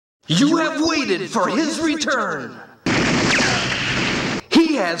You have waited for his return.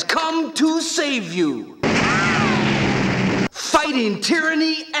 He has come to save you. Fighting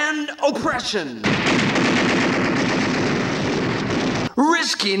tyranny and oppression.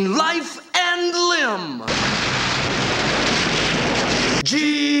 Risking life and limb.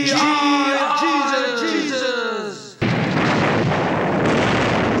 Jesus!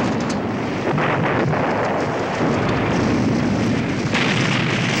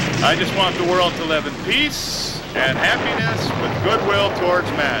 I just want the world to live in peace and happiness with goodwill towards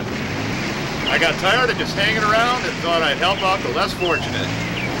men. I got tired of just hanging around and thought I'd help out the less fortunate.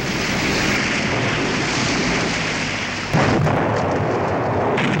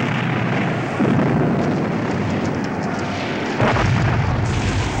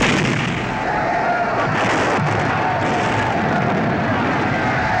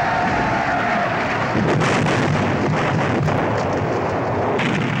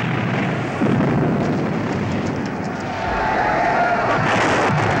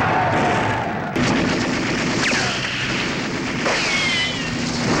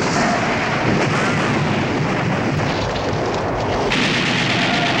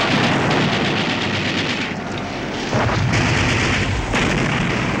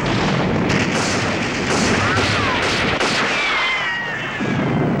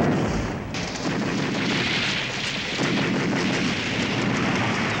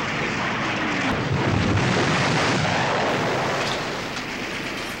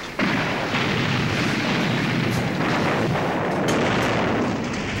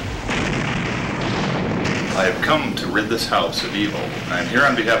 I have come to rid this house of evil. I am here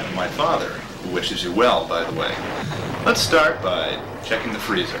on behalf of my father, who wishes you well, by the way. Let's start by checking the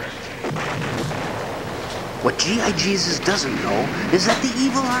freezer. What G.I. Jesus doesn't know is that the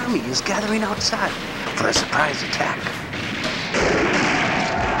evil army is gathering outside for a surprise attack.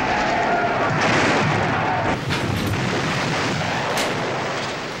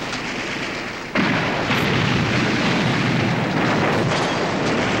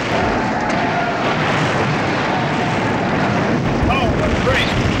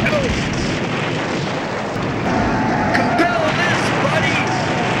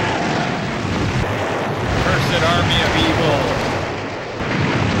 Army of evil.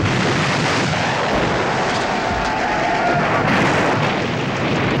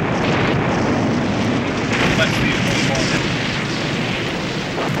 Let's see it moment.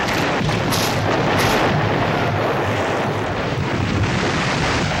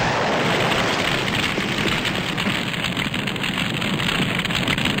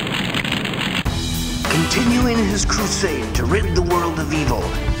 Continuing his crusade to rid the world of evil,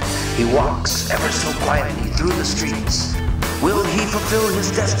 he walks ever so quietly through the streets. Will he fulfill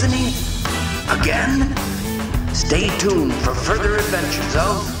his destiny? Again? Stay tuned for further adventures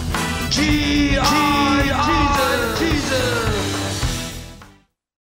of G.I.